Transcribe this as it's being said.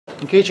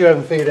In case you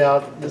haven't figured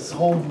out, this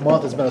whole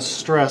month has been a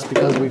stress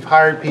because we've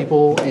hired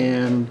people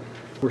and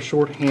we're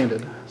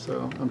short-handed.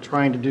 So I'm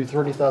trying to do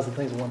 30,000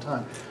 things at one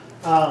time.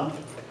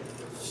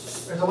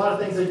 There's a lot of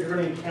things that you're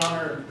going to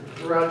encounter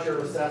throughout your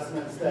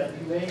assessments that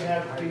you may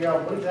have to figure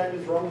out what exactly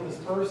is wrong with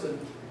this person,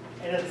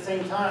 and at the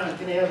same time,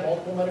 can they have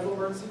multiple medical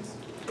emergencies?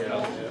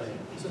 Yeah.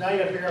 So now you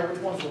got to figure out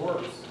which one's the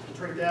worst.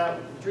 You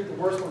treat the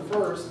worst one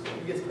first,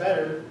 it gets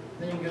better,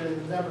 then you go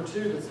to number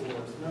 2 that's the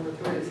worst, number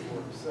 3 is the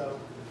worst. So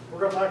we're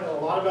going to talk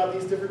a lot about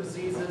these different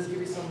diseases, give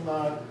you some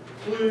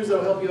clues that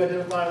will help you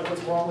identify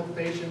what's wrong with the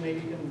patient. Maybe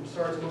you can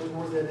start to move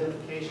towards the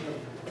identification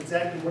of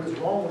exactly what is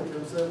wrong with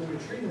them, so that when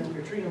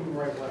you're treating them the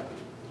right way.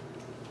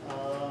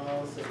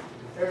 Let's see.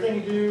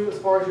 Everything you do as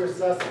far as your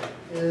assessment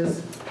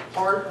is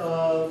part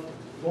of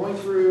going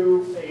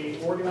through a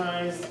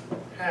organized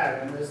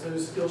pattern. There's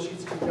those skill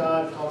sheets you've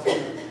got,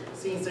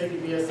 scene safety,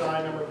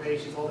 BSI, number of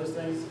patients, all those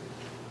things.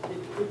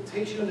 It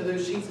takes you into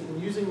those sheets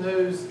and using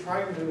those,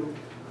 trying to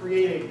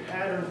create a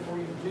pattern for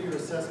you to do your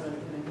assessment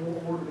in a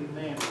more orderly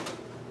manner.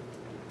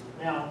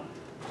 Now,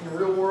 in the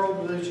real world,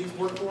 will those sheets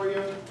work for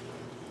you?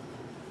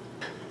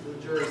 The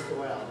jury's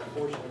still out,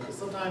 unfortunately. Because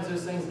sometimes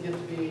those things get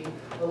to be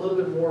a little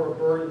bit more of a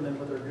burden than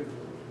what they're good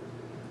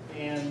for.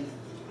 And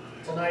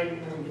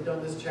tonight, when we get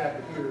done this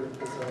chapter here,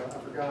 because I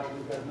forgot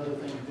we've got another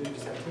thing to do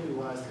just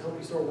activity-wise to help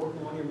you start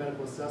working on your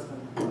medical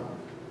assessment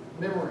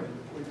memory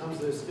when it comes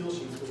to those skill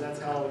sheets, because that's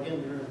how,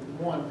 again, you're going to,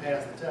 1,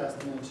 pass the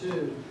test, and then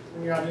 2,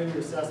 when you're out doing your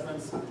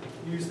assessments,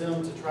 use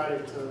them to try to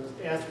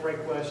ask the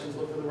right questions,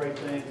 look for the right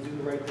things, do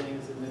the right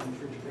things, and then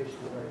treat your patient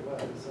the right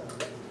way.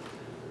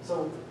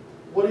 So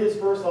what is,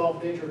 first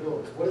off, nature of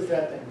illness? What is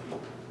that thing?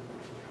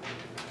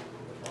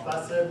 If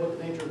I said what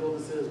the nature of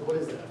illness is, what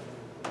is that?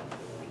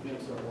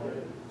 What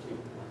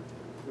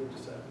did you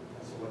say?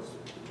 So what's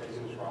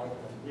wrong with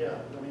them? Yeah,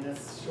 I mean,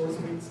 that's short,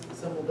 sweet,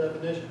 simple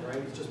definition, right?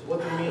 It's just what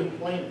the main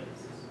complaint is.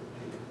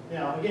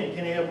 Now, again,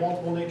 can they have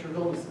multiple nature of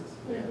illnesses?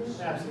 Yes,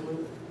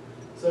 absolutely.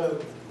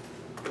 So,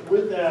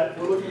 with that,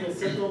 we're looking at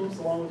symptoms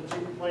along with the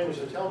chief complaint, which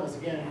they're telling us,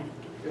 again,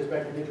 goes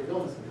back to nature of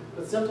illness.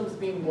 But symptoms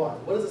mean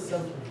what? What is a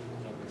symptom?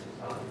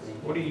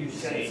 What do you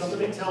say?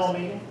 Somebody tell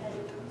me.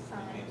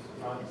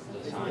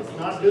 It's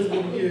not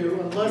visible to you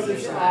unless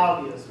it's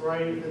obvious,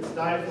 right? If it's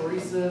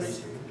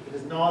diaphoresis, if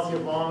it's nausea,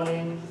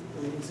 vomiting.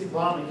 When you can see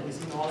vomiting, can you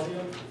see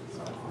nausea?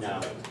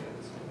 No.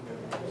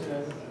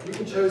 You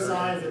can show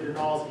signs that you're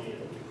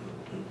nauseated.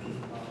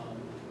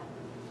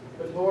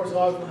 But more so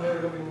often there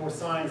are going to be more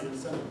signs than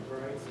symptoms,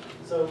 right?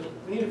 So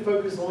we need to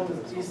focus on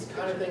these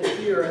kind of things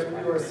here as we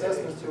do our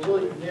assessments to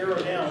really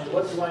narrow down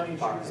what do I need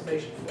to treat this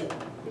patient for.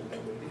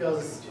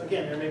 Because,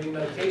 again, there may be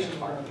medications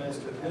we're going to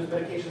administer. Those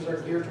medications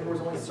are geared towards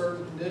only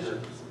certain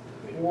conditions.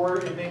 Or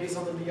it may be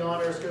something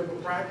beyond our scope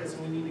of practice,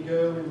 and we need to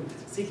go and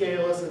seek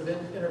ALS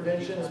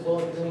intervention as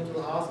well as going to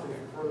the hospital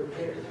for further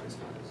care.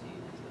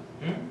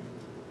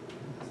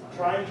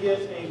 Try and get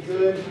a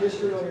good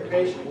history on your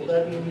patient. Will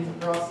that be an easy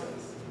process?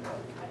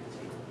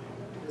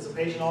 Is the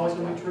patient always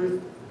going to be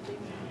truthful?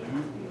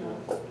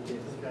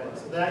 Okay,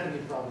 so that can be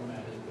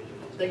problematic.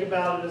 Think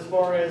about it as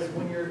far as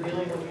when you're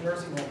dealing with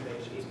nursing home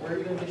patients. Where are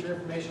you going to get your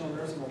information on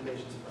nursing home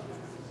patients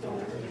from?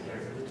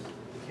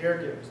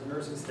 Caregivers, the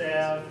nursing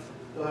staff.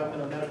 They'll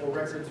have medical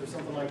records or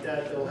something like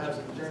that. They'll have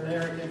some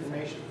generic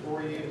information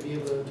for you to be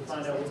able to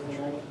find out what's going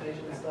on with the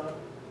patient and stuff.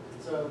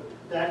 So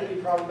that can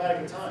be problematic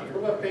at times.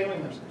 What about family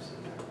members?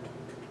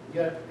 You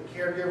got a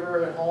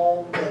caregiver at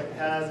home that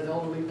has an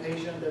elderly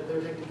patient that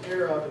they're taking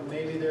care of, and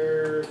maybe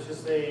there's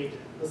just a,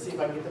 let's see if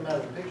I can get them out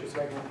of the picture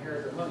so I can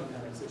inherit their money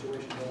kind of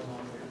situation going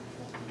on here.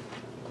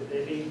 Could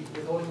they be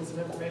withholding some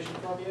information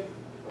from you?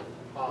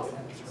 Possible.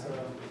 So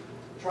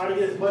try to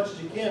get as much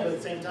as you can, but at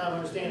the same time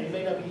understand it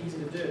may not be easy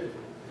to do.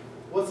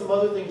 What's some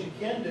other things you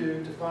can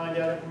do to find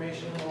out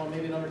information on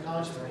maybe an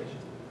underconscious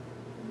patient?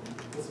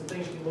 What's some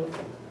things you can look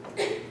for?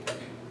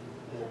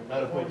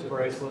 Medical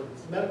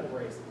bracelet. Medical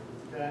bracelet,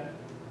 okay?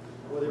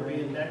 Whether it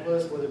be a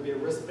necklace, whether it be a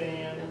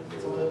wristband,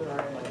 some of them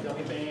are like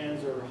gummy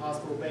bands or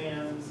hospital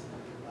bands.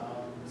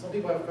 Some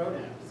people have phone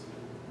apps.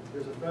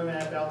 There's a phone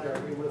app out there, I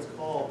forget what it's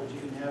called, but you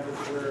can have it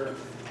where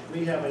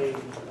we have a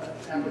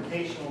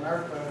application on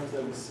our phones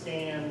that we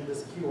scan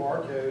this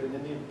QR code and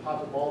then it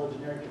pops up all the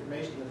generic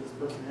information that this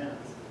person has.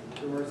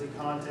 Emergency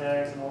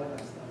contacts and all that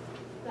kind of stuff.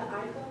 The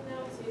iPhone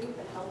now too,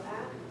 the health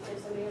app, if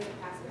somebody has a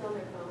password on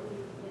their phone,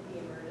 you can hit the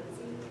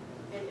emergency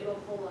and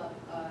it'll pull up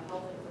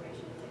health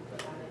information and they put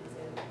that in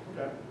too.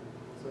 Okay.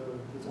 So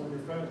it's on your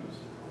phones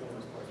for the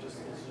most part,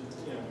 just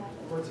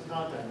emergency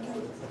contacts.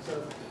 So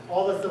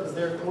all that stuff is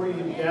there for you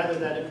to gather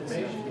that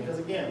information because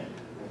again,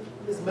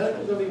 is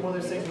medical going to be one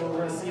of those things where we're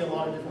going to see a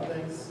lot of different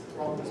things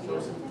wrong with this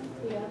person?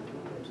 Yeah.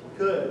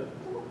 Could.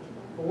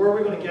 But where are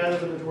we going to gather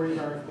the majority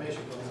of our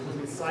information from? Is it going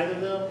to be sight of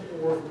them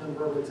or from them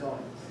verbally telling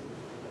us?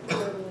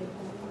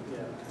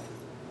 Yeah.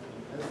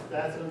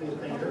 That's going to be the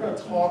thing. They're going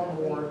to talk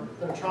more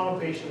than a trauma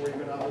patient where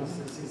you're going to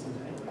obviously see some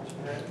language.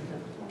 Okay?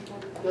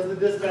 Does the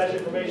dispatch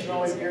information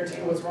always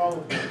guarantee what's wrong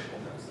with the patient?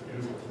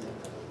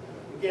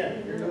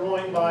 Again, you're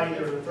going by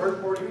either a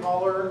third-party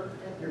caller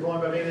you're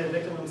going by maybe the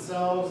victim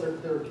themselves,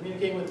 they're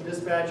communicating with the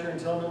dispatcher and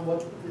telling them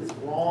what is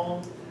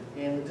wrong,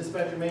 and the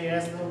dispatcher may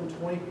ask them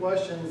 20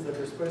 questions that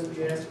they're supposed to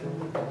be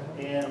asking,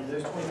 and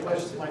those 20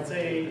 questions might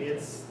say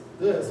it's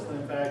this,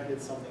 when in fact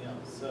it's something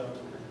else. So,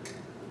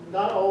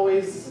 not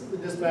always the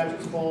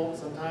dispatcher's fault.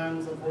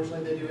 Sometimes,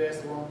 unfortunately, they do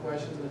ask the wrong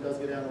questions and it does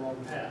get down the wrong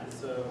path.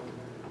 So,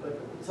 but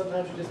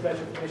sometimes your dispatch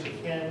information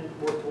can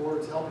work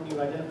towards helping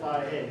you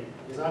identify, hey,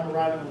 as I'm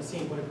arriving on the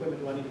scene, what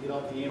equipment do I need to get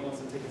off the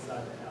ambulance and take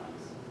inside the house?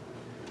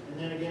 And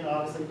then again,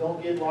 obviously,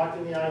 don't get locked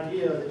in the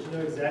idea that you know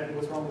exactly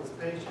what's wrong with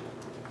this patient.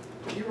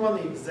 If you run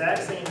the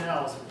exact same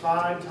house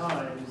 5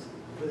 times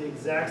for the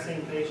exact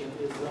same patient,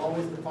 is it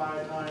always the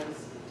 5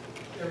 times,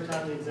 every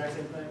time the exact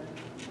same thing?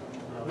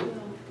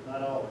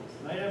 Not always.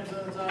 99%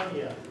 of the time,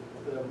 yeah.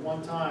 But at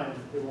one time,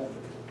 it won't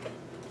be.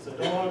 So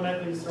don't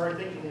automatically start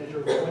thinking that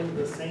you're going to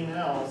the same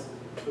house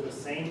for the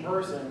same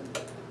person.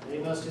 They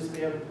must just be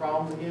having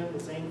problems again with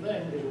the same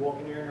thing because you're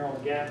walking here and they're all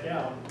gapped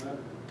out. You know?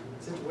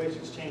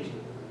 Situations changing.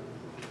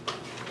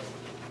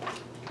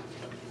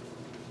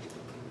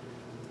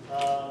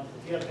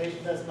 If you have a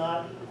patient that's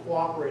not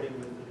cooperating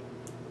with you,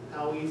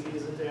 how easy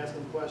is it to ask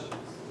them questions?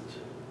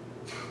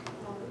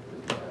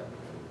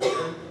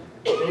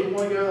 They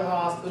want to go to the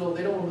hospital.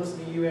 They don't want to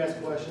listen to you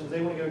ask questions.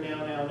 They want to go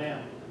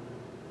now.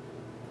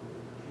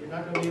 You're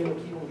not going to be able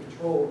to keep them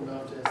controlled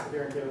enough to sit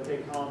there and go,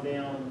 okay, calm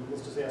down, and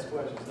let's just ask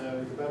questions. No,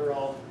 you're better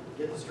off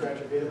get the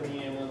stretcher, get them in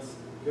the ambulance,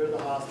 go to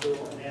the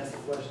hospital, and ask the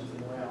questions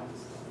and we're out.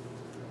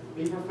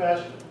 Be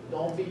professional.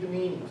 Don't be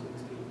demeaning to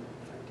these people.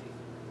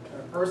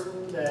 A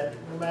person that,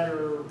 no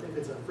matter if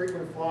it's a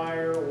frequent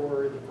flyer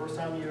or the first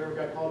time you ever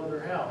got called to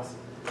their house,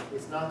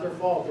 it's not their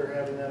fault they're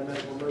having that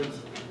medical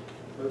emergency.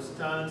 Most of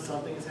the time,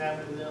 something has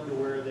happened to them to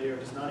where they are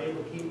just not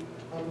able to keep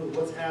up with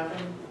what's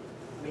happening.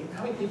 I mean,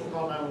 how many people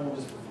call 911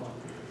 just for fun?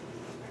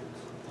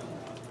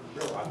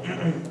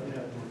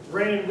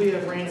 Granted, we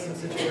have ran some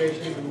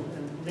situations,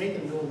 and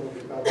Nathan knew a little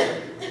bit about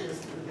that.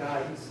 This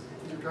guy, he's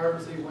retired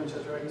from City of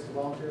Winchester. I used to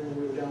volunteer when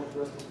we were down with the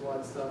Respiratory squad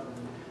and stuff.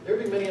 And there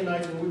would be many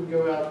nights when we would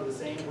go out to the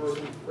same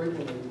person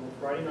frequently on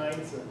Friday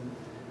nights, and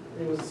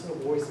it was sort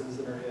of voices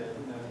in our head,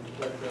 you know.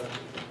 But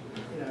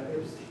it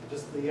was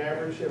just the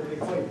average everyday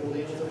play. Pull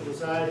the ambulance up to the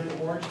side, hit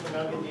the orange, come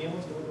out, get the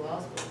ambulance, go to the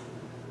hospital.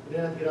 You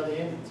didn't have to get out of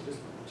the ambulance, just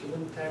chill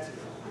in the taxi.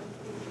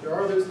 There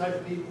are those type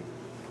of people.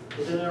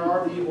 But then there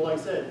are people, like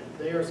I said,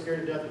 they are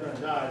scared to death they're going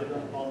to die. They're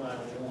going to call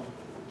 911.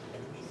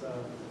 So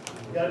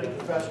you got to be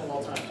professional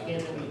all the time. You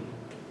can't demean.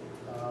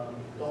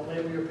 Don't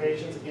label your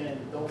patients. Again,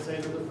 don't say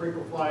they're the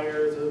frequent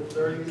flyers or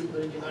they're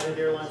the United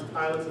Airlines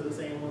pilots of this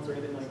ambulance or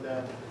anything like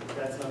that.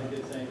 That's not a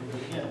good thing.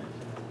 Because again,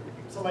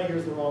 if somebody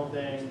hears the wrong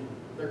thing,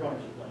 they're going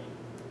to complain.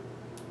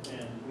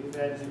 And we've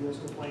had numerous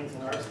complaints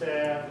on our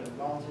staff and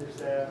volunteer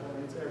staff. I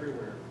mean, it's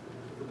everywhere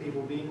for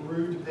people being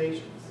rude to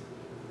patients.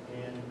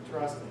 And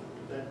trust me,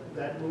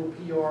 that little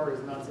PR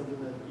is not something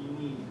that you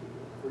need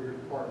for your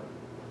department.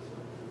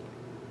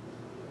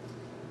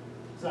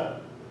 So,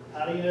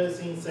 how do you know the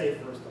scene's safe,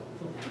 first off?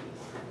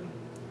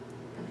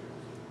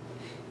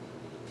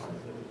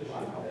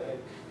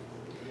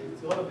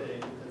 It's going to be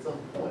at some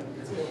point.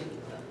 It's going to be.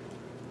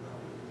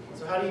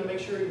 So how do you make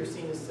sure your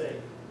scene is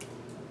safe?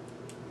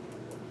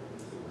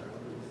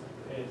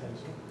 Pay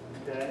attention.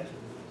 Okay.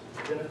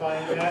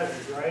 Identifying your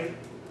hazards, right?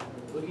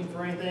 Looking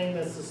for anything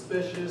that's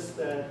suspicious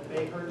that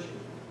may hurt you.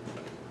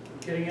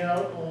 Getting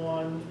out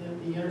on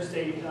the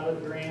interstate out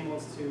of your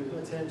ambulance to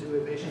attend to a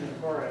patient in a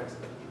car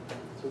accident.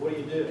 So what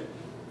do?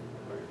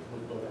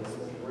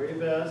 Wear your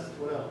vest.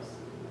 What else?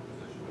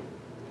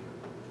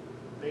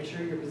 Make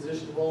sure you're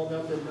positioned well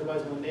enough that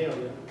nobody's going to nail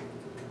you.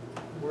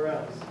 Where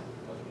else?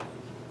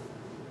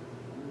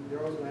 You're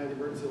always going to have the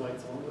emergency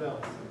lights on. What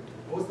else?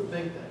 What's the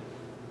big thing?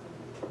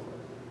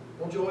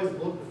 Don't you always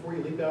look before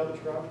you leap out of the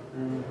truck?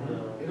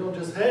 You don't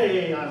just,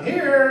 hey, I'm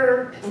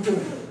here!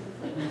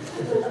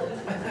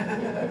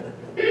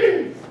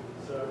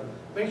 So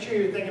make sure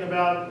you're thinking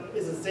about,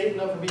 is it safe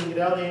enough for me to get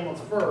out of the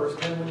ambulance first?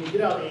 And then when you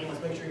get out of the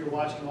ambulance, make sure you're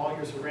watching all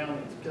your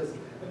surroundings. Because,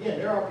 again,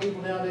 there are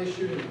people nowadays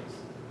shooting us.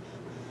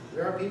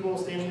 There are people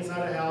standing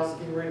inside a house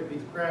getting ready to beat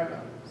the crap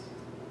out of us.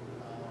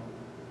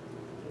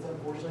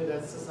 Unfortunately,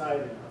 that's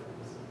society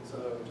nowadays.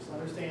 So just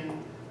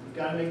understand, you've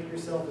got to make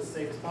yourself as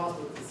safe as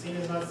possible. If the scene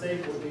is not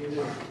safe, what do you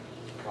do?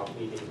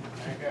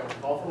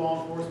 Call for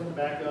law enforcement,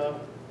 back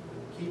up.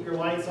 Keep your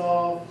lights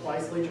off,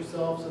 isolate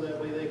yourself so that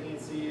way they can't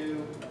see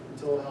you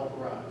until help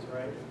arrives,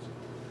 right?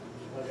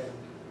 Okay.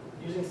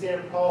 Using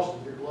standard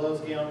precautions, your gloves,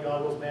 gown,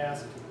 goggles,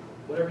 mask,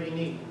 whatever you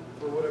need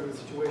for whatever the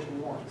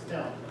situation warrants.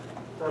 Now,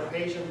 for a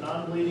patient,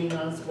 non-bleeding,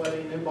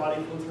 non-sweating, no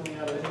body fluids coming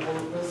out of any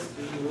orifice,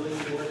 do you really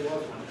need to wear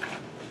gloves?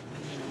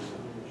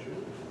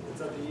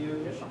 It's up to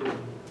you. Yes, you do.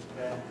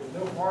 Okay. There's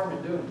no harm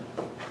in doing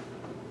it.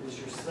 It's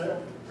your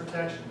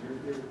self-protection.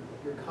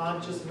 You're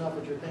conscious enough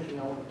that you're thinking,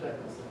 I want to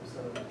protect myself. So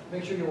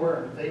make sure you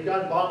wear them. If they've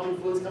got bodily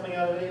fluids coming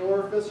out of any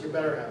orifice, you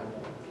better have them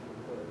on,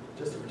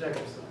 just to protect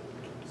yourself.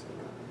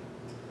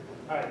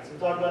 All right, so we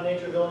talked about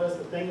nature of illness.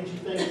 The thing that you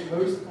think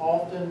most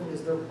often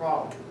is their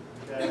problem.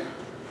 Okay?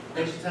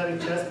 Patients having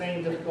chest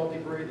pain, difficulty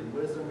breathing.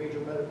 What is their major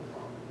medical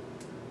problem?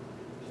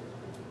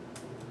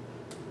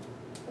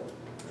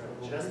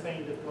 chest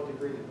pain, difficulty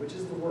breathing, which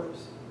is the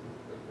worst?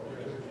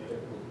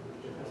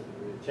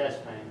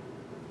 Chest pain.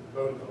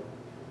 Both of them.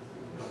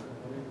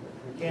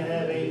 You can't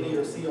have A, B,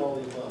 or C all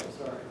the above,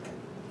 sorry.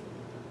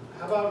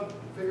 How about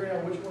figuring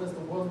out which one is the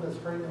one that's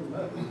hurting them the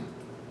most?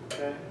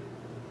 Okay?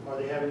 Are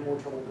they having more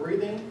trouble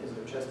breathing? Is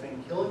their chest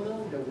pain killing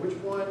them? You know, which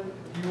one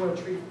do you want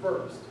to treat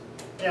first?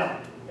 Now,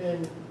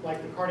 in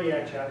like the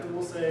cardiac chapter,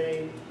 we'll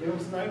say, give them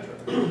some nitro.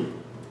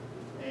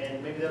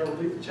 And maybe that'll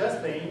relieve the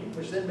chest pain,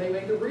 which then may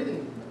make their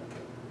breathing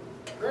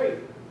better. Great.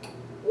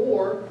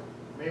 Or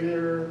maybe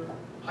they're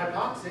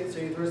hypoxic, so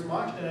you throw some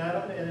oxygen at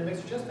them and it makes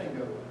their chest pain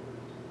go away.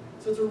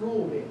 So it's a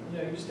rule game. You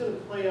know, you just got to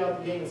play out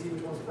the game and see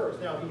which one's first.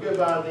 Now, if you go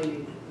by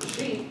the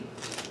sheet,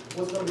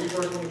 what's going to be the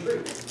first one you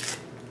treat?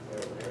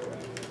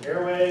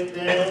 Airway,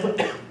 then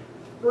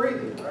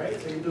breathing, right?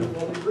 So you do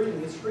difficulty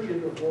breathing is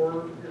treated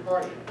before your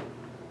cardiac.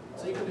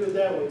 So you can do it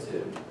that way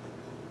too.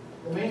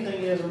 The main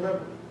thing is,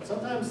 remember,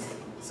 sometimes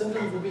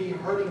symptoms will be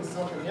hurting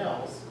something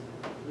else.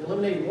 You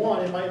eliminate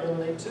one, it might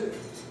eliminate two.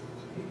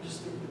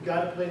 You've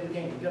got to play the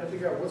game. You've got to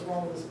figure out what's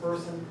wrong with this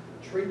person,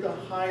 treat the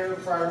higher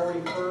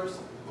priority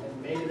first,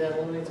 and maybe that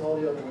eliminates all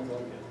the other ones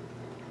like that.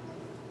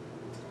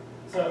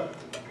 So,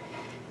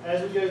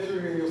 as we go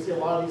through here, you'll see a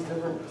lot of these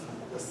different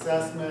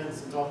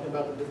assessments and talking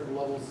about the different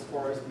levels as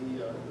far as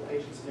the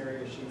patient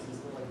scenario sheets and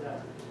stuff like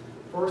that.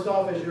 First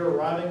off, as you're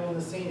arriving on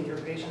the scene and your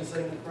patient is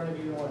sitting in front of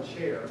you on a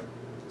chair,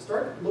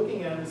 start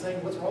looking at him and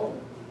saying, what's wrong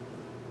with him?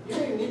 You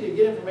don't even need to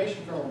get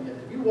information from him yet.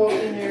 If you walk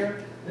in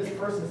there, this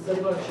person's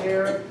sitting on a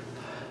chair,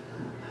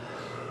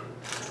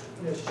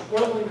 you know,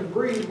 struggling to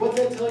breathe, what's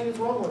that tell you is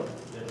wrong with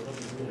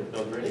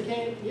them? They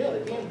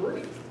can't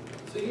breathe.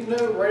 So you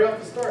know right off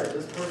the start,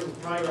 this person's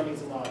probably going to need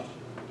some oxygen.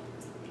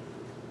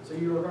 So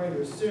you are going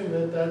to assume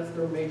that that's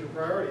their major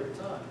priority at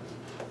the time.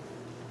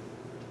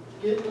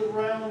 Get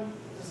around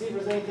to see if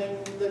there's anything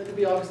that could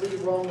be obviously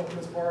wrong with them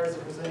as far as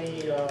if there's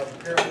any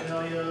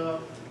paraphernalia,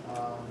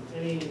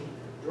 any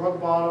drug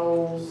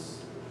bottles,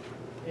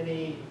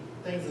 any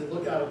things that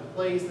look out of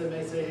place that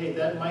may say, hey,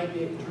 that might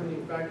be a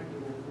contributing factor to the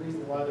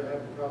reason why they're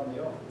having the problem they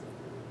are.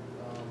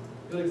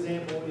 Good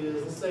example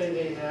is, let's say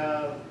they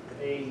have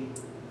a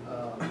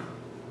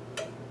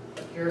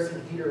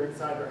kerosene heater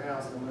inside their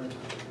house in the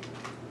wintertime.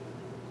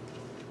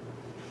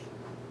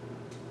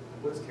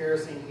 What does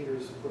kerosene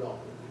heaters put off?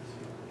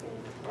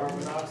 Carbon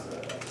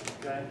monoxide,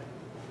 okay?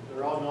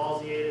 They're all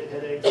nauseated,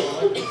 headaches, all that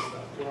kind of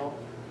stuff. Well,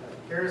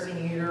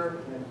 kerosene heater,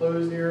 an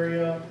enclosed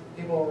area,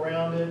 people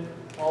around it,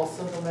 all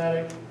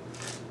symptomatic,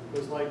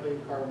 most likely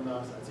carbon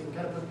monoxide. So you can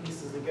kind of put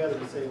pieces together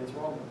to say what's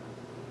wrong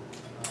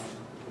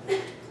with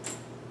them.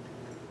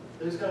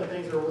 Those kind of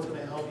things are what's going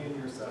to help you in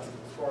your assessment,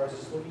 as far as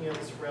just looking at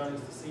the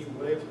surroundings to see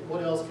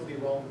what else could be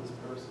wrong with this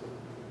person.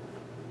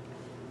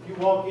 If you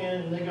walk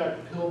in and they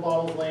got pill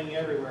bottles laying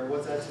everywhere,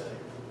 what's that say?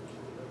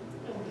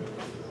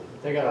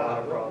 They got a lot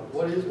of problems.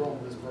 What is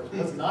wrong with this person?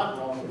 What's not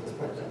wrong with this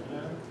person? You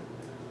know?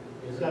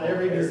 He's got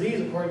every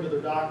disease according to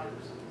their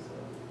doctors. So.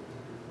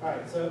 All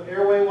right, so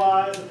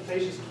airway-wise, if the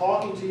patient's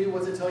talking to you,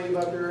 what's it tell you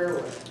about their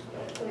airway?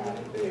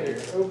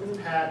 Open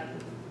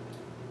patent.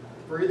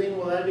 Breathing,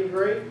 will that be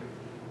great?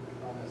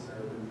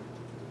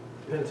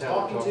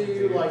 Talking to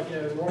you like, you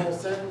know, normal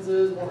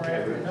sentences, one right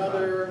after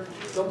another.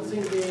 Don't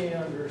seem to be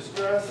under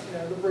stress. You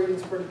know, the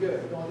breathing's pretty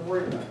good. You don't have to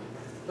worry about it.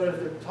 But if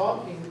they're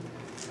talking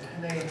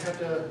and I have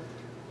to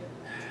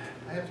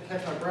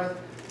catch my breath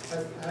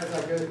as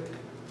I go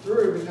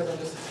through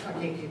because I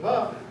can't keep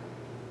up,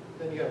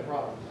 then you got a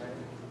problem, right?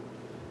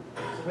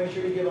 So make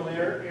sure you give them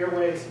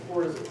airway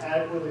support as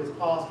adequately as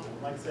possible.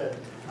 Like I said,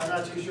 I'm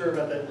not too sure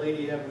about that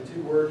lady having the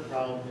 2-word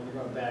problem and you're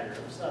going to bag her.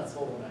 I'm just not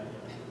sold on that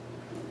yet.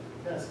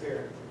 Kind of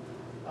scary.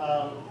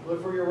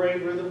 Look for your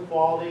rate, rhythm,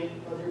 quality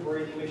of your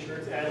breathing. Make sure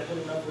it's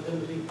adequate enough for them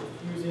to be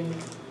perfusing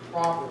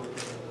properly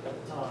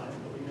at the time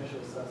of the initial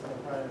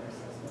assessment, primary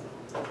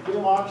assessment. Give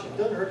them oxygen. It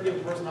doesn't hurt to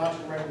give a person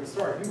oxygen right from the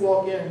start. If you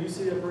walk in and you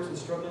see that person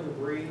struggling to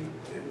breathe,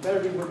 you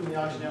better be working the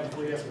oxygen out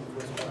before you ask them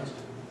the first question.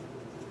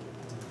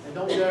 And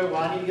don't go,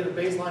 well, I need to get a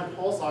baseline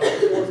pulse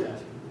oxygen before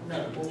that.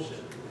 No,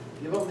 bullshit.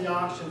 Give them the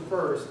oxygen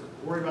first.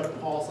 Worry about the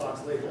pulse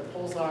ox later. That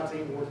pulse ox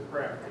ain't worth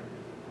crap.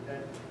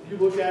 Okay? If you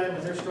look at them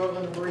and they're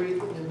struggling to breathe,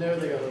 you know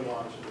they got a little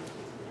oxygen.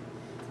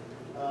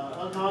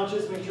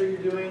 Unconscious, make sure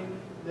you're doing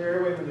their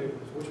airway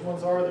maneuvers. Which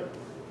ones are there?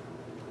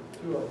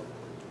 2 of them.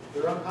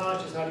 They're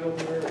unconscious, how do you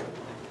open their airway?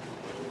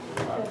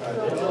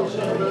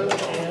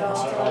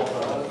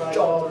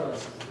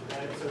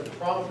 So the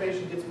trauma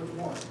patient gets which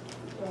one?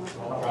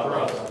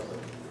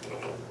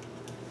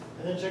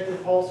 And then check their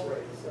pulse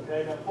rates.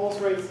 Okay, now pulse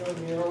rates,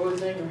 you know, one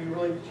thing we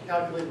really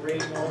calculate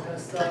rate and all that kind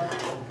of stuff.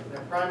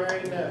 Now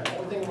primary, no. The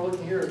only thing we're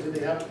looking here is do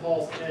they have a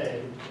pulse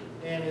A,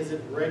 and is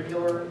it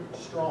regular,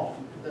 strong?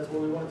 That's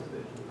what we want it to be.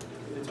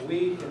 If it's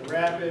weak and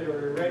rapid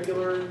or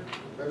irregular,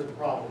 there's a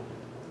problem.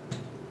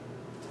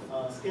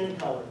 Skin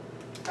color.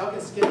 How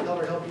can skin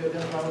color help you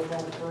identify what's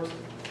wrong with the person?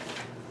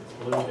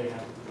 Blue, they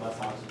have less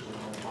oxygen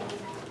on the body.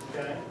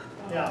 Okay.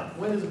 Now,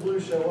 when does blue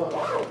show up?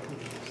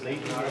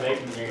 Sleeping or late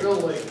in the Real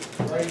late,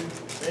 right?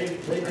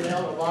 They've been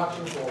out of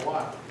oxygen for a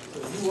while. So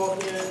if you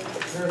walk in,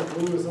 you're in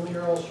blue with some of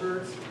your old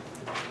shirts,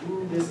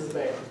 ooh, this is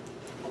bad,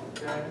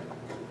 okay?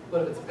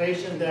 But if it's a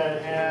patient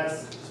that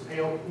has just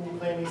pale, cool,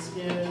 clammy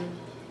skin,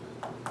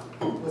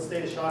 what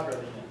state of shock are they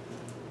in?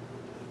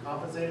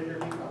 Compensated or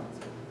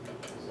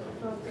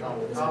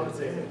decompensated?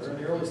 Compensated, they're in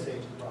the early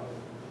stages probably.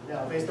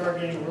 Now, if they start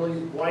getting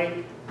really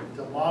white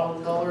to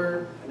mottled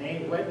color and they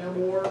ain't wet no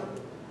more,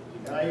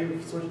 now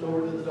you've switched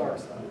over to the dark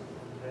side,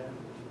 okay?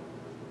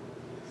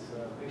 So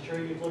make sure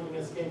you're looking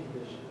at skin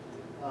condition.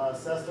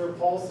 Assess their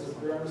pulses if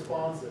they're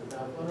unresponsive.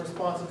 Now,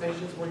 unresponsive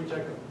patients, where do you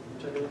check them?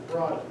 You check them with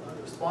carotid.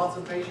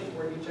 Unresponsive patients,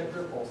 where do you check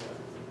their pulse at?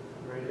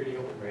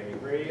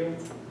 Radio.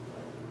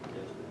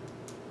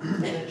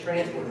 And then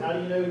transport. How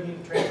do you know you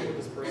need to transport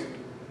this person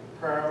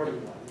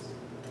priority-wise?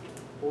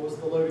 What was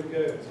the loaded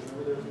goods?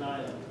 Remember there was 9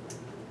 of them.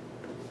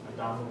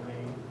 Abdominal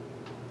pain.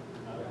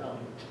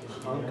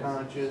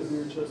 Unconscious.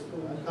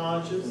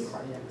 Unconscious.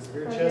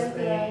 Severe chest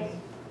pain.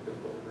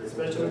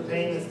 Especially with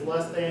pain that's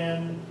less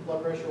than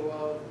blood pressure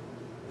of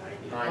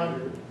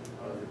 100. Okay.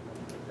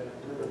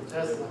 Remember the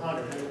test is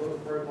 100. When you look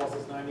at protocol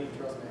says 90.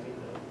 Trust me, I hate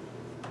that.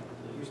 So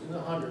using the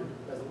 100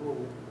 as a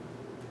rule.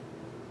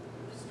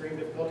 Extreme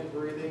difficulty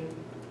breathing.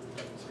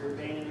 Severe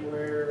pain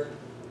anywhere.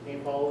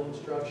 Can't follow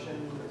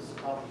instructions.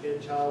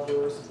 Complicated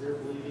childbirth. Severe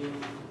bleeding.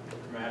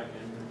 Traumatic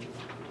injury.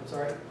 I'm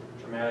sorry.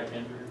 Traumatic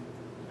injury.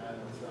 No,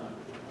 it's not.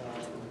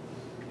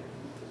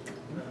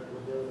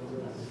 There's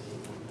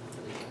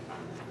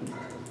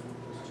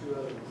 2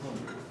 others.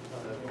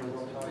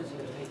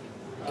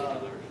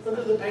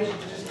 But the patient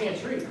you just can't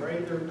treat,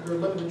 right? They're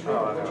limited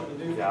treatment, what you can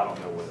do. Yeah, I don't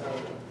know what.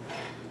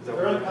 So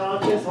they're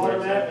unconscious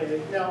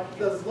automatically. Now,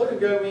 does look and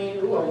go mean,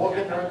 ooh, I walk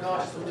in, they're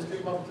unconscious, so just pick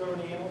them up and throw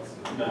them in the ambulance?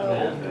 No,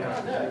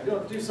 you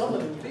don't do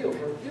something in the field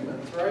for a few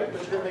minutes, right?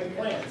 But you're gonna make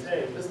plans. Hey,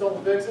 if this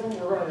don't fix them,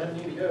 we're gonna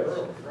need to go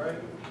early, right?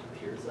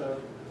 So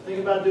think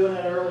about doing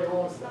that early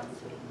on.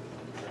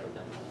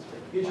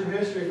 Get your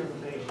history from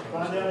the patient.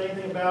 Find out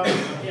anything about,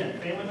 again,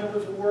 family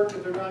members will work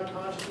if they're not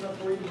conscious enough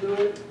for you to do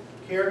it.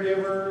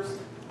 Caregivers,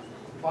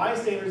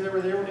 bystanders that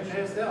were there when they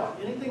passed out.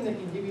 Anything that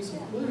can give you some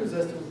clues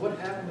as to what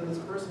happened to this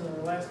person in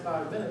the last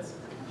 5 minutes.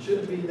 Should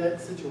it be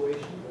that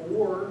situation,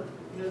 or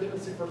they've been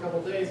sick for a couple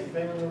of days and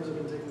family members have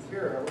been taken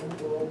care of.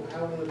 Well,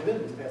 how have they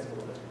been these past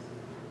couple of days?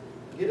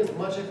 Get as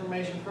much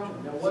information from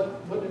them. Now,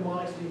 what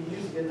mnemonics do you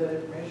use to get that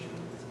information?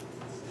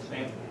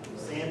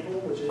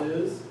 Sample, which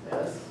is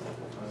S.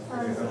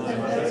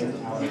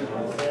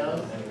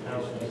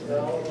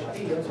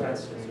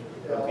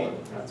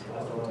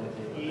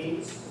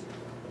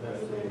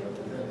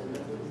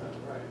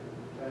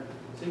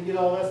 So you get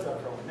all that stuff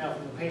from it. Now,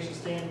 from the patient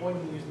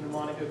standpoint, you use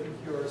mnemonic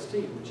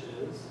OPQRST, which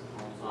is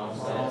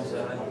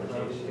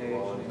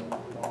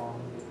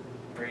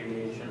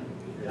Radiation.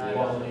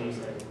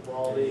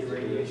 Quality,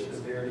 radiation,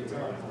 severity,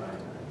 time.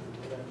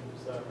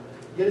 So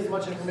get as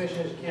much information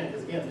as you can,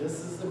 because again,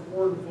 this is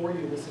important for you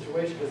in this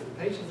situation, because the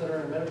patients that are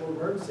in a medical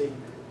emergency,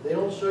 they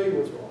don't show you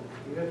what's wrong.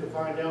 You have to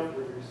find out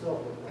for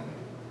yourself what's wrong.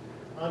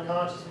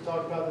 Unconscious, we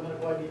talked about the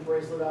medical ID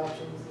bracelet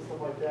options and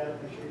stuff like that.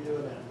 Make sure you're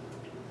doing that.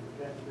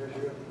 Okay, there's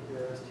your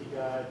ST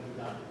guide, you're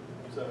done.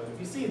 So if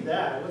you see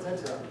that, what's that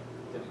tell you?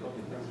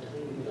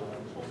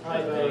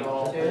 Probably better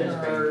off, didn't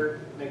hurt,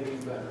 make it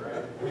even better,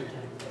 right?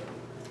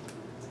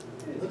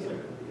 It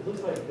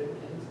looks like big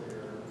things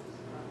there.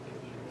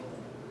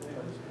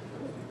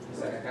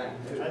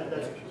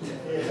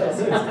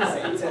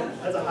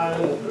 That's a high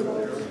level.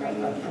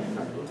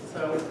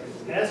 So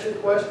ask your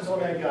questions on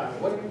that guy.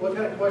 What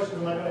kind of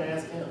questions am I going to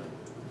ask him?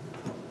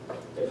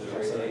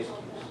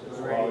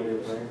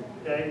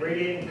 Okay,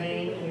 radiating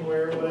pain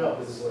anywhere. What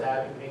else?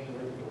 Stabbing pain.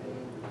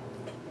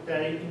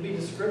 Okay, you can be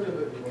descriptive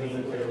of your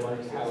pain.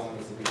 How long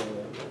has it been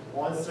going?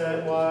 One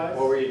set wise.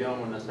 What were you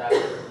doing when this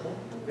happened?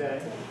 Okay.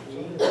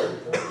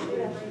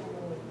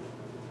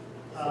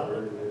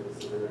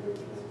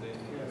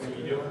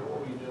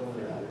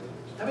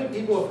 How many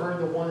people have heard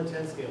the 1 to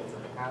 10 scale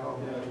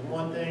thing?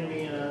 1 thing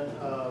being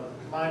a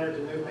minor to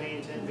no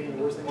pain, 10 being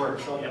the worst thing you've ever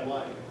felt in your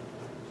life.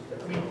 I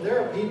mean, there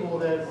are people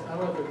that, I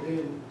don't know if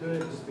they're doing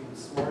it just being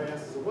smart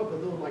asses or what, but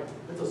they're like,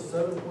 it's a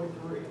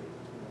 7.3.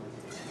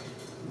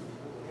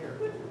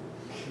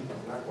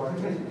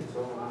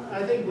 I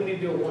think we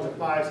need to do a 1 to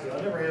 5 scale. I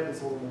never have this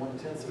whole 1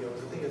 to 10 scale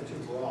because I think it's too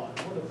broad.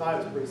 1 to 5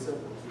 is pretty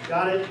simple. You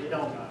got it, you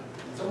don't got it.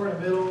 Somewhere in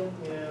the middle,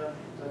 yeah,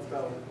 that's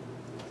about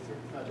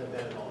not that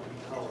bad at all. You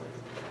can tolerate it.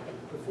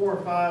 But 4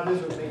 and 5,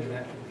 those are major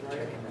actions,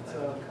 right?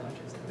 So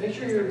make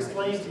sure you're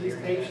explaining to these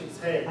patients,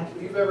 hey,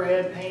 if you've ever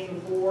had pain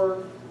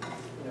before,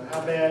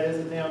 how bad is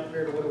it now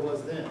compared to what it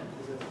was then?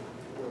 Is it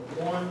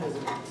 1? Is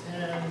it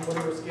 10?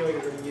 Whatever scale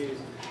you're going to use.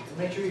 And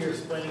make sure you're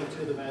explaining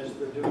to them as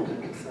they're doing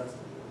the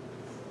assessment.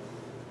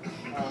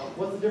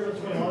 What's the difference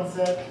between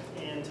onset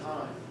and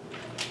time?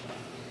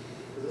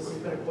 Because this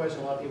has been a question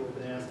a lot of people have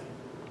been asking.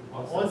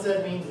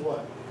 Onset means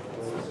what?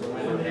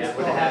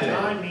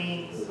 Time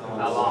means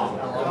How long?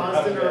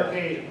 constant or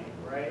occasional,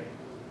 right?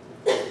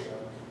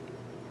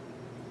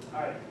 All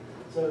right.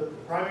 So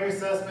primary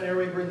assessment,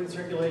 airway, breathing,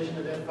 circulation,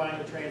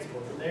 identifying the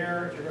transport. From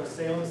there, if you're going to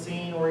stay on the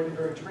scene or even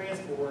during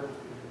transport,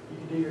 you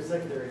can do your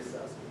secondary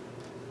assessment.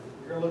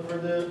 We're gonna look for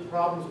the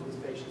problems with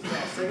these patients.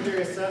 Now,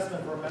 secondary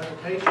assessment for a medical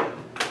patient,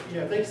 you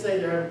know, if they say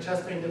they're having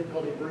chest pain,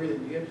 difficulty breathing,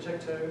 do you have to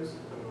check toes?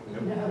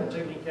 No.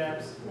 Check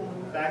kneecaps, No.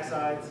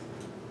 backsides,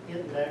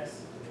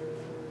 necks?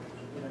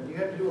 You know, do you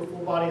have to do a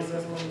full body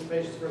assessment on these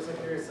patients for a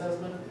secondary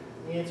assessment?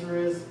 The answer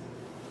is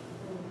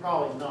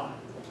probably not.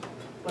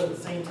 But at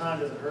the same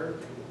time, does it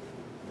hurt?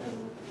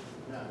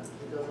 No,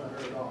 it does not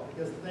hurt at all.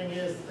 Because the thing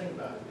is, think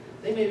about it.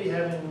 They may be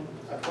having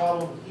a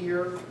problem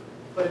here,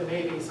 but it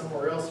may be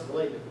somewhere else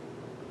related.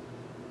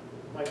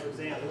 Like for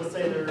example, let's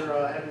say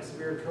they're having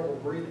severe trouble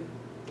breathing.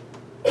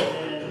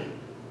 And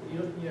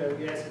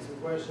you ask them some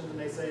questions and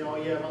they say, oh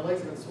yeah, my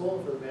legs have been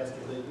swollen for the past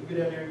 2 days. You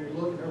go down there and you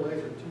look and their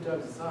legs are 2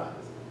 times the size.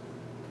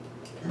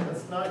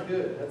 That's not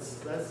good.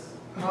 That's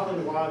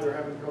probably why they're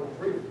having trouble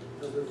breathing,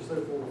 because they're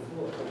so full of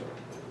fluid.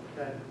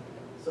 Okay?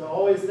 So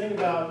always think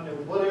about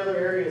what other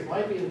areas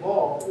might be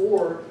involved,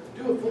 or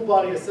do a full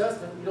body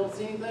assessment. You don't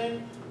see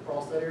anything,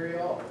 cross that area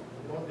off.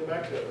 You don't have to go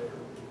back to it later.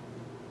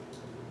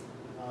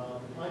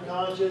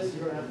 Unconscious,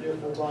 you're going to have to do a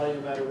full body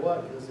no matter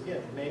what, because again,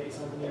 it may be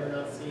something you're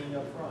not seeing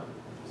up front.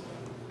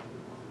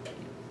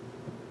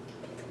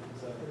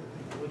 So,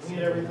 looking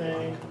at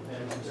everything,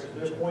 and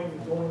there's no point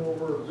in going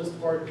over this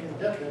part in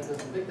depth, because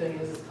the big thing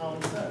is it's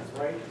common sense,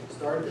 right?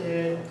 Start at the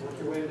head, work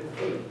your way to the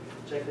feet,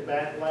 check the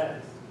back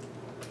last.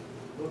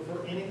 Look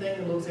for anything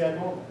that looks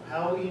abnormal.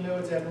 How will you know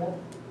it's abnormal?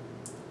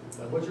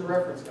 What's your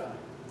reference guide?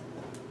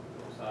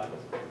 Both sides.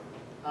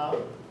 How?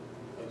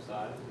 Both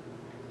sides.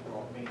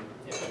 Well, I mean,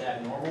 if it's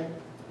abnormal.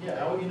 Yeah,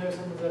 how will you know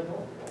something's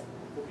abnormal?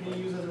 What can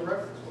you use as a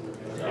reference?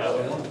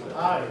 Yeah.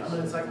 Hi, I'm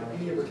an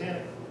Encyclopedia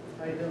Britannica.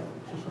 How you doing?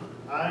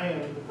 I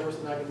am the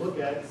person I can look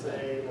at and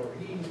say, well,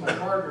 he's my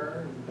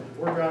partner, and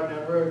we're driving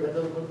down the road, that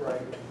doesn't look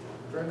right.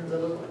 That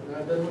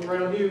doesn't look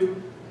right on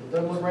you, it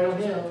doesn't look right on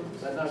him,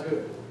 that's not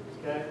good.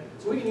 Okay?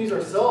 So we can use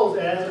ourselves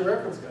as a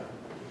reference guide.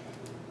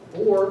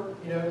 Or,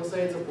 let's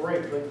say it's a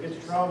break, like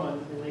it's trauma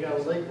and they got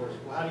a leg break.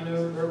 Well, how do you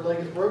know their leg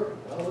is broken?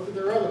 Well, look at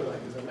their other leg.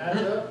 Does it match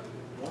up?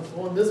 One's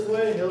going this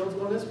way and the other one's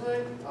going this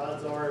way?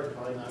 Odds are it's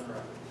probably not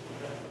right.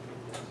 Okay?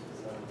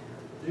 So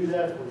do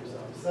that for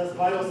yourself. Assess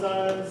vital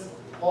signs,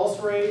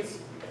 pulse rates.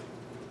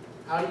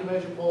 How do you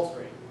measure pulse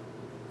rate?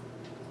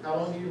 How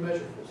long do you measure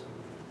for?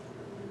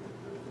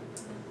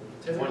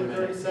 Typically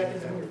 30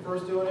 seconds when you're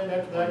first doing it.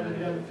 After that, you go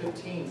down to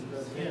 15.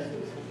 Because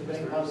again,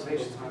 depending upon the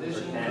patient's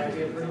condition, you might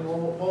get a pretty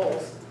normal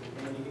pulse.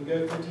 And you can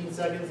go 15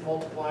 seconds,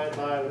 multiply it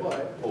by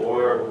what? 4.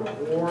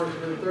 Or if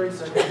you're 30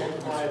 seconds,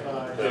 multiply it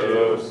by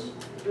 2.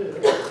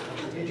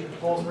 Get your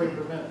pulse rate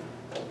per minute.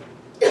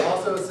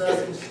 Also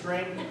assessing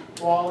strength,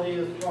 quality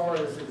as far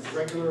as it's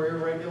regular,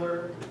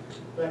 irregular,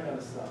 that kind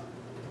of stuff.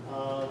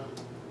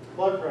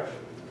 Blood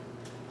pressure.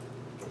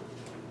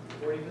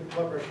 Where do you put the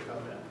blood pressure cuff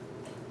at?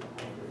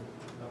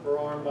 Upper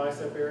arm,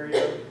 bicep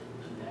area.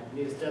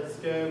 You need a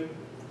stethoscope.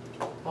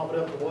 Pump it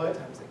up to what?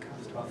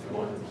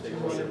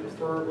 200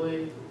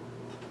 preferably.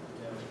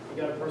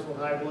 You got a person with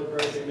high blood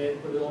pressure, you may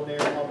put it on there,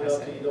 pump it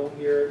up so you don't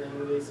hear it, and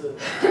release it.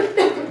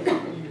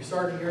 You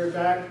start to hear it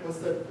back. What's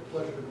that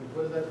pressure?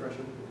 What is that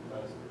pressure?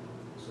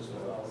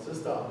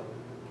 Systolic.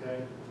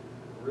 Okay.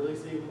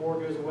 Release even more,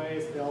 goes away.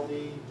 It's the LD.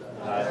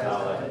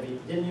 If you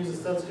didn't use a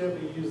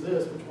stethoscope, you use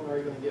this. Which one are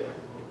you going to get?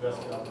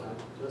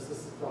 Just the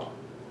systolic.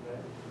 Okay.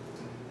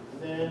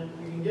 And then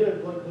you can get a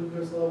blood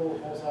glucose level,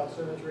 pulse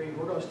oximetry.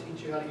 We're going to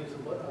teach you how to use the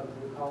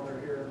glucometer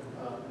here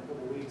in a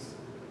couple of weeks.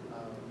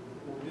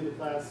 We'll do the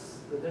class,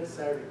 the next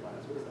Saturday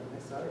class. What is that?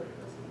 Next Saturday?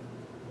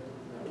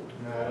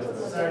 No,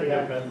 it's Saturday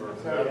after. November.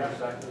 Saturday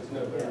after. It's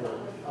November.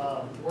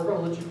 We're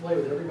going to let you play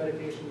with every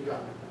medication you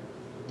got.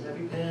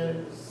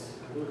 EpiPens,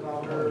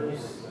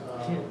 glucometers,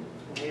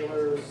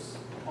 inhalers,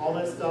 all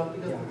that stuff.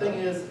 Because the thing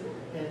is,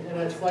 and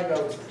it's like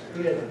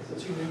we had the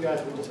 2 new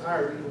guys we just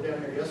hired. We were down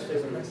here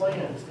yesterday with the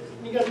plans.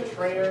 And you got the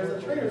trainers.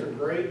 The trainers are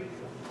great.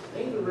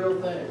 They ain't the real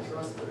thing.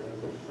 Trust me.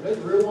 When those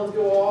real ones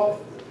go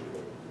off,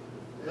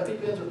 the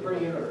EpiPens are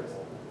pretty interesting.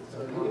 So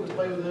you get to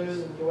play with those,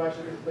 and you'll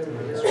actually get to play with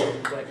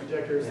the air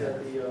injectors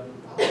that the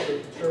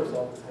sheriff's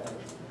office has.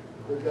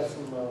 We've got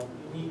some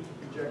unique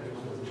injectors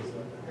with these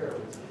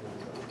heroines.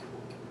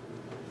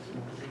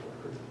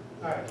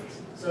 All right,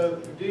 so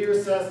you do your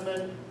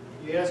assessment,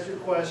 you ask your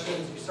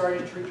questions, you start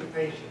to treat your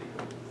patient.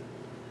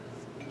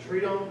 You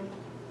treat them,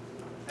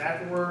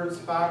 afterwards,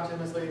 5 to 10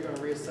 minutes later, you're going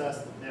to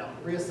reassess them. Now,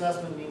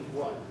 reassessment means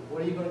what?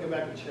 What are you going to go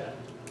back and check?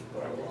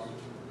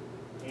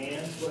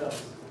 And what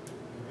else?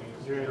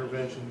 Your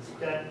interventions.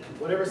 Okay,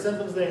 whatever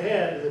symptoms they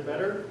had, is it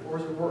better or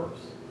is it worse?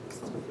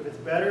 If it's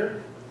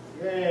better,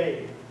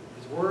 yay. If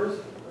it's worse,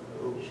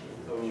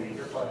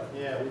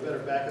 yeah, we better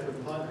back up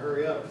and punt,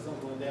 hurry up, because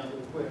something went down a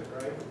little quick,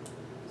 right?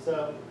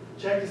 So,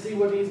 check to see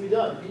what needs to be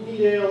done. If you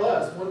need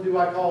ALS, when do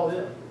I call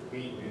them?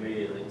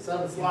 Immediately. It's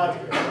on the slides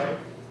here, right?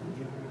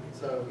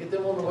 So, get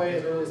them on the way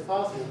as early as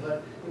possible.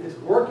 But if it's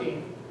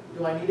working,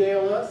 do I need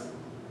ALS?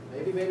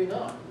 Maybe, maybe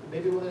not.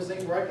 Maybe one of those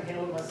things where I can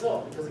handle it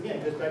myself. Because again,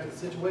 it goes back to the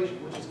situation,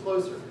 which is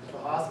closer. The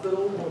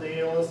hospital or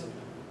the ALS.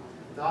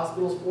 The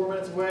hospital's 4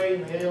 minutes away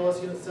and the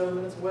ALS unit's 7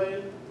 minutes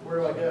away. Where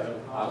do I go?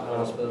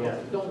 Hospital. Yeah,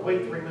 don't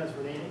wait 3 minutes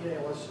for the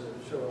ALS to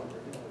show up or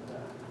anything like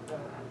that.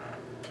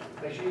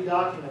 Make sure you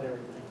document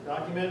everything.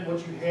 Document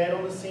what you had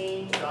on the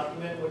scene,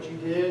 document what you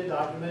did,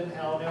 document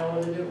how now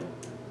what they're doing.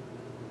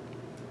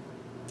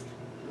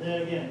 And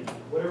then again,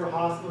 whatever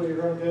hospital you're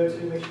going to go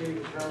to, make sure you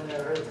determine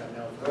that ahead of time.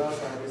 Now for us,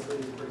 obviously,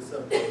 it's pretty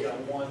simple. You got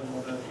one,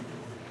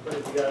 but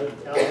if you got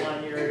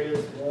outlying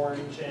areas,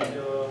 Warren,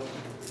 Shenandoah,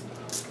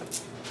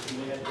 you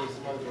may have to do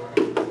some other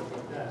stuff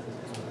like that.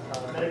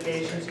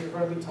 Medications you're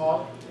going to be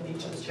taught in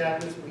each of the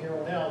chapters from here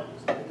on out,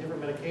 a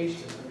different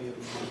medication is going to be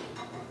used.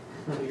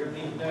 So you're going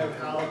to need to know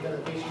how the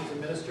medication is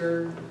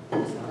administered,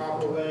 what's the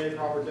proper way,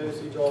 proper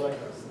dosage, all that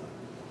kind of stuff.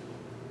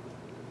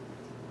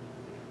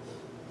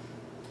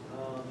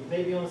 You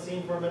may be on the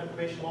scene for a medical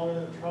patient longer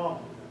than a trauma,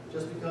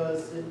 just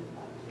because it,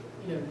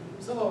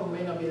 some of them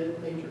may not be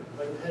that major,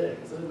 like a headache.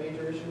 Is it a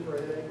major issue for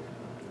a headache?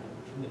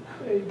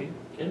 Maybe.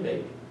 Can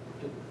be.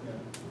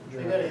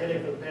 They've had a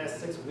headache for the past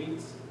 6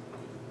 weeks.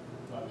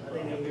 I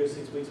think they can go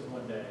 6 weeks in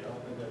one day. I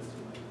don't think that's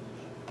too much of an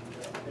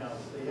issue. Now,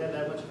 if they had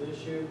that much of an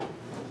issue,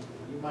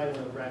 you might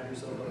want to wrap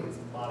yourself up in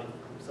some body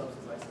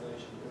substance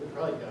isolation. They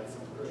probably got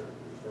some critter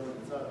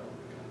inside of them.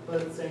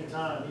 But at the same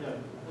time,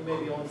 you may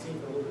be on the scene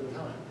for a little bit of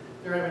time.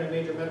 If they're having a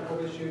major medical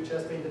issue,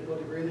 chest pain,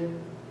 difficulty breathing,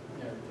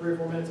 3 or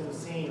 4 minutes on the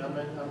scene, I've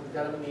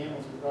got them in the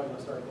ambulance, we're probably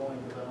going to start going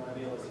because I don't have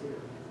ALS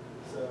here.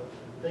 So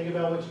think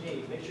about what you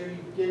need. Make sure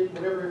you get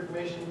whatever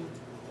information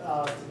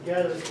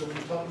together, so when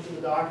you're talking to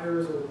the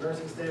doctors or the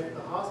nursing staff at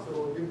the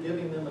hospital, you're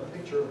giving them a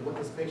picture of what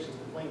this patient's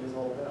complaint is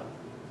all about.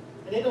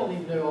 And they don't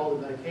need to know all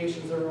the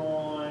medications they're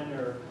on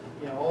or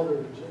all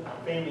their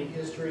family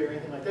history or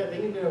anything like that. They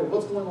need to know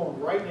what's going on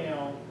right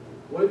now,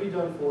 what have you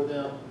done for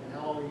them, and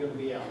how long are you going to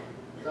be out.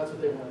 That's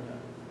what they want to know.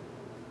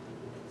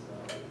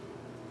 So,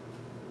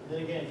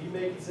 then again, you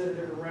may consider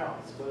different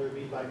routes, whether it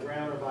be by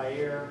ground or by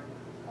air.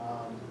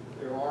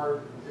 There are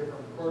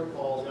different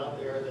protocols out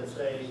there that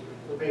say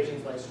for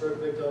patients like stroke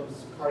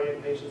victims,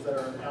 cardiac patients that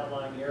are in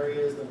outlying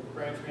areas, the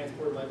ground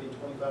transport might be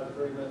 25 to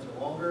 30 minutes or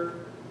longer.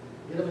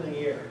 Get them in the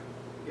air.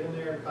 Get them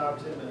there in 5 or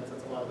 10 minutes.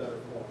 That's a lot better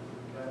for them.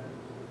 Okay?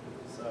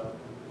 So,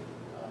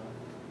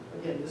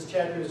 again, this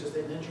chapter is just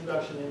an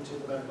introduction into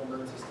the medical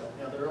emergency stuff.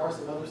 Now, there are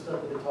some other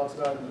stuff that it talks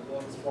about in the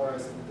book as far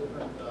as some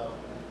different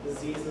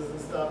diseases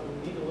and stuff. And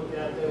you need to look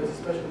at those,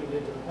 especially when you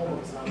get to the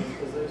homework assignments,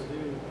 because those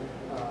do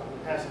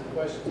have some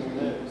questions on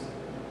those.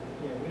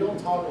 We don't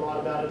talk a lot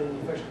about it in the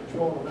infection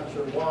control, and I'm not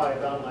sure why,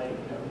 about like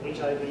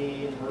HIV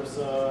and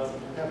MRSA,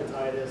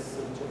 hepatitis,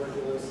 and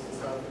tuberculosis and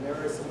stuff. And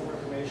there is some more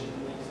information in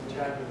these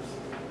chapters,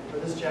 or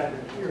this chapter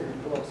here in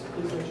the book, so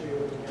please make sure you're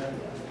looking at it.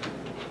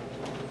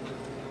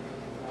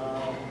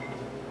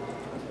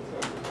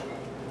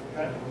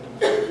 Okay,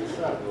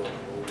 so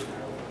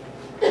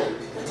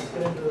let's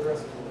get into the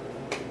rest of it.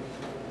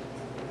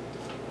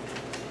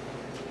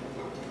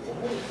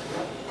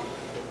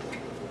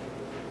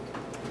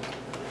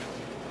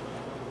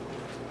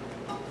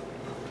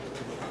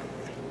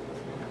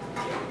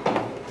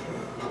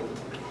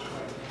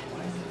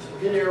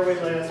 We did airway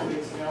last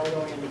week, so now we're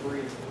going into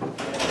breathing.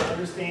 And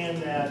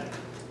understand that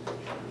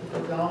the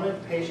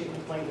predominant patient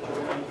complaint that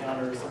you're going to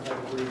encounter is some type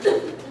of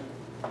breathing.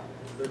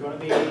 They're going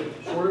to be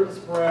shortness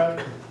of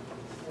breath,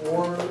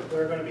 or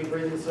they're going to be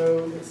breathing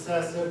so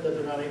excessive that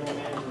they're not able to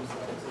manage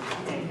themselves. So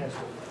you can't catch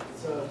them.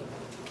 So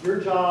your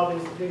job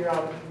is to figure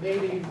out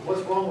maybe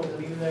what's wrong with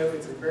them, even though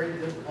it's a very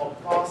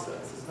difficult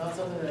process. It's not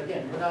something that,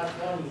 again, we're not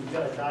telling you you've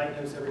got to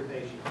diagnose every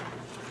patient.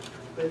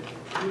 But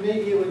you may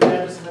be able to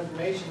gather some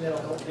information that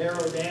will help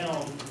narrow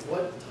down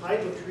what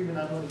type of treatment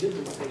I'm going to give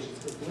to these patients.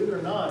 Because believe it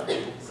or not,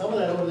 some of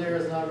that over there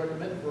is not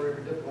recommended for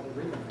every difficulty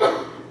breathing.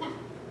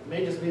 It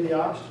may just be the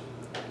oxygen,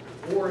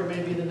 or it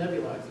may be the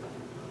nebulizer,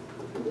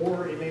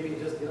 or it may be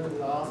just getting to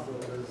the hospital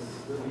because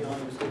they're beyond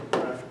your scope of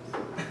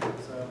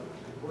practice. So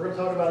we're going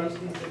to talk about each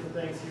of these different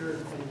things here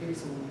and give you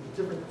some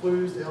different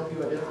clues to help you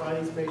identify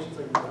these patients.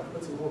 I can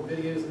put some more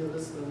videos into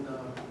this than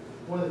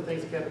one of the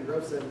things that Captain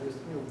Grubb said was,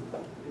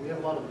 we have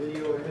a lot of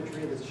video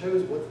imagery that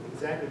shows what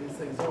exactly these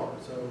things are.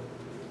 So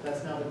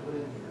that's now been put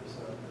in here.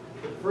 So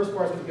the first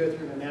part is going to go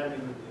through an anatomy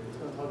review. It's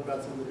going to talk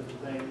about some of the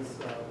different things,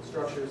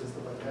 structures and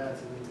stuff like that.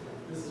 So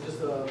this is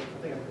just I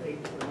think an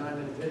 8 or 9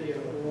 minute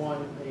video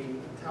on I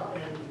think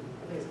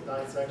it's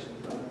a dissection.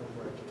 If I remember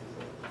correctly.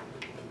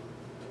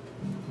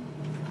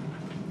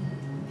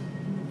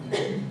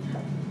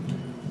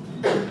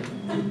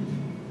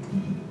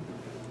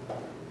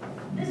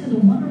 This is a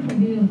wonderful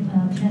view of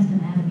chest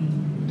anatomy.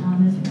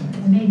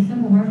 I made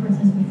several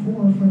references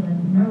before for the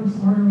nerve,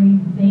 artery,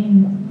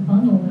 vein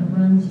bundle that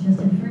runs just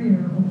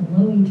inferior or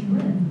below each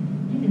rib.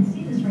 You can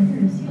see this right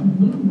here. You see a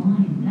blue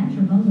line. That's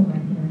your bundle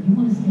right there. You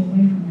want to stay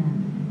away from that.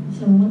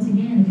 So once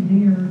again, if you do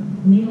your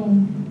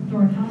needle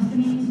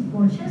thoracostomies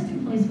or chest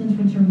tube placements,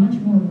 which are much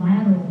more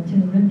lateral to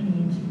the rib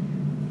cage,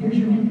 here's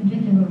your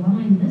midclavicular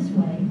line this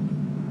way.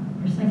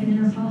 Your second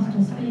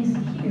intercostal space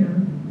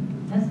here.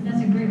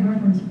 That's a great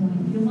reference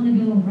point. You'll want to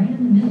go right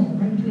in the middle,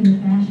 right between the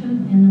fascia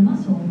and the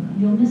muscle.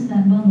 You'll miss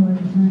that bundle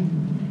every time.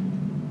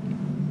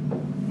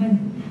 If I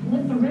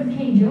flip the rib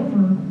cage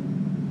over,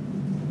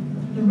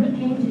 the rib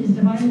cage is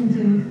divided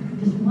into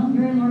just one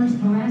very large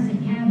thoracic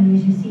cavity,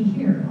 as you see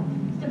here.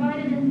 It's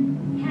divided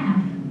in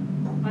half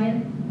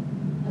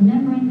a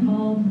membrane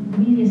called the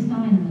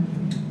mediastinum.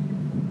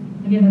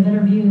 To give a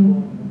better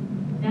view,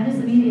 that is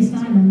the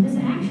mediastinum. This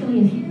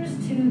actually adheres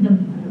to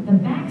the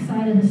back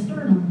side of the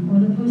sternum, or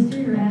the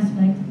posterior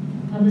aspect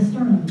of the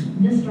sternum,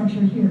 this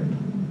structure here.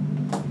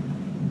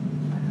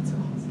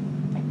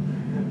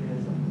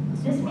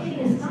 This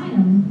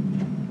mediastinum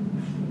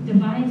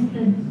divides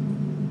the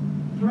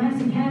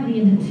thoracic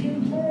cavity into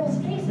two pleural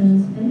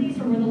spaces, and these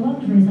are where the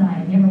lungs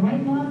reside. You have a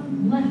right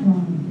lung, left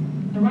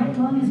lung. The right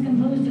lung is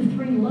composed of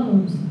three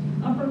lobes: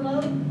 upper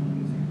lobe,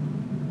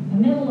 a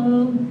middle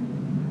lobe,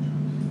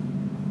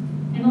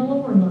 and a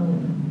lower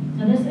lobe.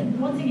 Now this,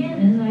 once again,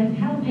 as I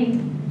palpate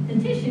the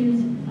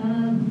tissues,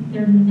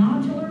 they're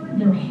nodular,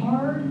 they're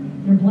hard,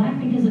 they're black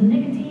because of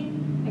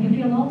nicotine. I can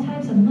feel all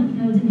types of lymph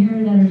nodes in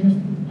here that are just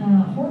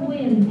horribly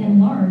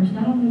enlarged.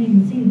 I don't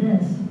even see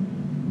this.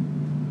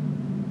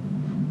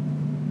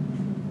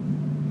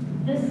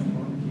 This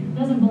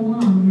doesn't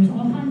belong. There's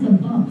all kinds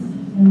of bumps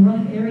and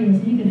rough areas,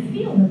 and you can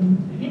feel them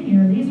in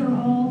here. These are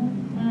all,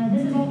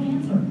 this is all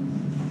cancer.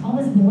 All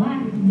this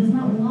black does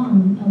not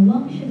belong. A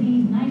lung should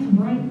be nice,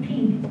 bright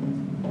pink,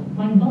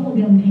 like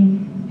bubblegum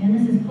pink. And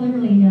this is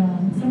clearly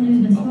someone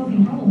who's been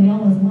smoking probably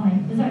all his life.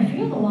 As I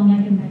feel the lung,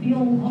 I can feel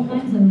all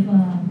kinds of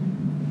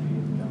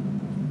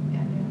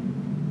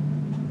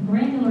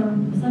granular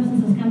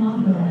substances come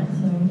off of that.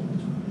 So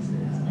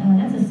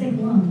that's a sick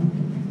lung.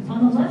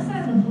 On the left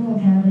side of the pleural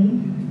cavity,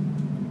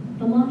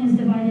 the lung is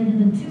divided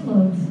into two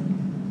lobes,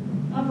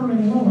 upper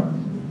and lower.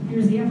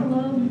 Here's the upper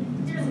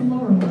lobe, here's the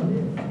lower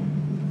lobe.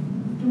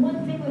 The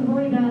one thing we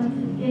worry about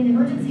in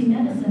emergency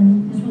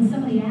medicine is when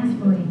somebody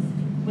aspirates,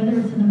 whether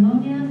it's a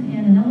pneumonia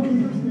and an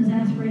elderly person is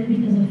aspirated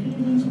because of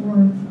feelings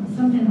or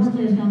something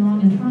horribly has gone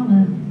wrong in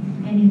trauma,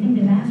 and you think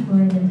they've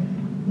aspirated.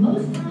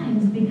 Most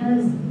times,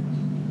 because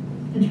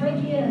the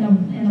trachea and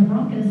a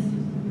bronchus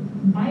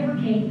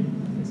bifurcate,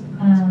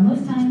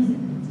 most times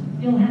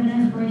you'll have an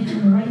aspiration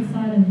on the right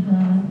side of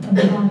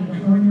the body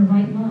or in your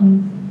right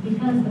lung,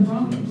 because the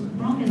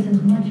bronchus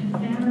is much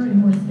fatter and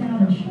more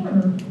stout and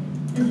shorter.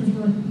 This is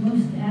where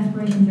most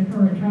aspirations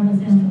occur. It travels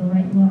down to the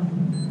right lung.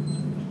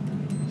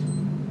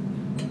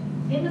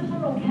 In the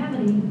pleural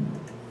cavity,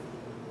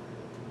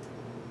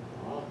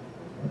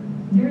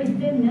 very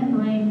thin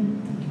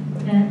membrane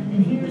that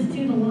adheres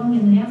to the lung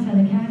and the outside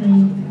of the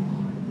cavity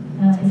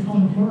is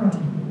called the pleura.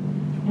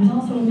 There's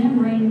also a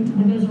membrane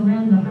that goes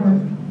around the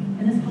heart,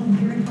 and it's called the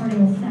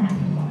pericardial sac.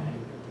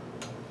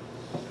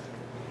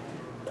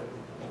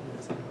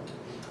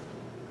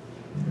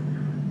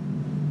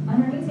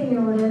 Underneath the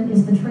aorta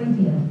is the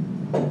trachea.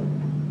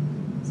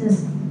 It's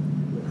this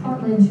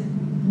cartilage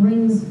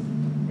rings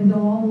that go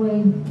all the way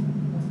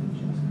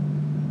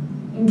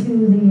into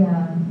the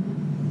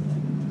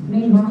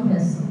main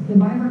bronchus. They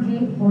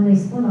bifurcate or they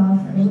split off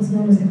at what's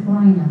known as the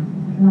carina,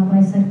 and I'll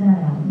dissect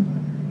that out.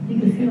 You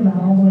can feel that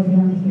all the way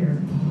down to here.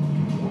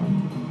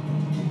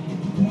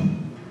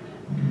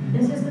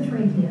 This is the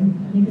trachea.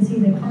 You can see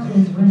the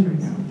cartilage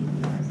rings.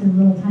 So the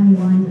little tiny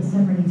lines that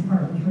separate each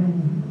cartilage ring.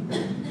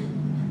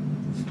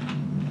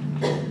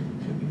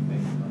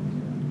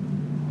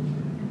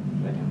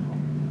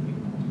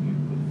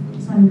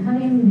 So I'm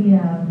cutting the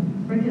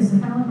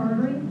brachiocephalic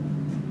artery,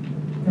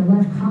 the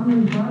left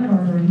common carotid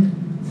artery,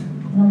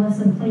 and the left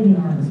subclavian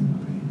artery.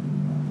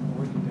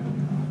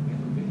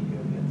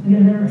 We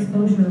get a better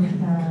exposure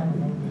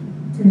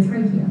to the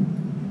trachea.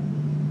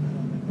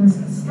 The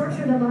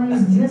structure that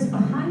lies just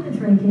behind the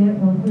trachea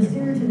or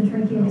posterior to the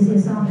trachea is the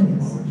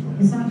esophagus.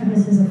 The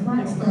esophagus is a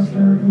flat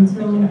structure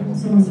until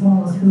someone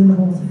swallows food or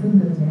holds the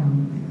food goes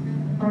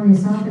down. Part of the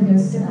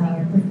esophagus, the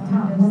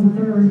top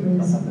 1/3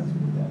 is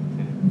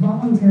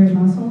voluntary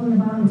muscle, and the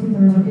bottom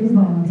 2/3 are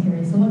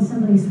involuntary. So once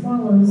somebody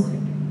swallows,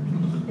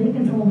 they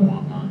control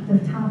the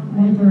top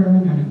 1/3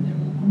 only.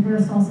 And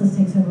peristalsis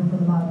takes over for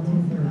the bottom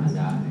 2/3.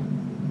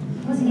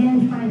 Once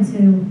again, trying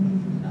to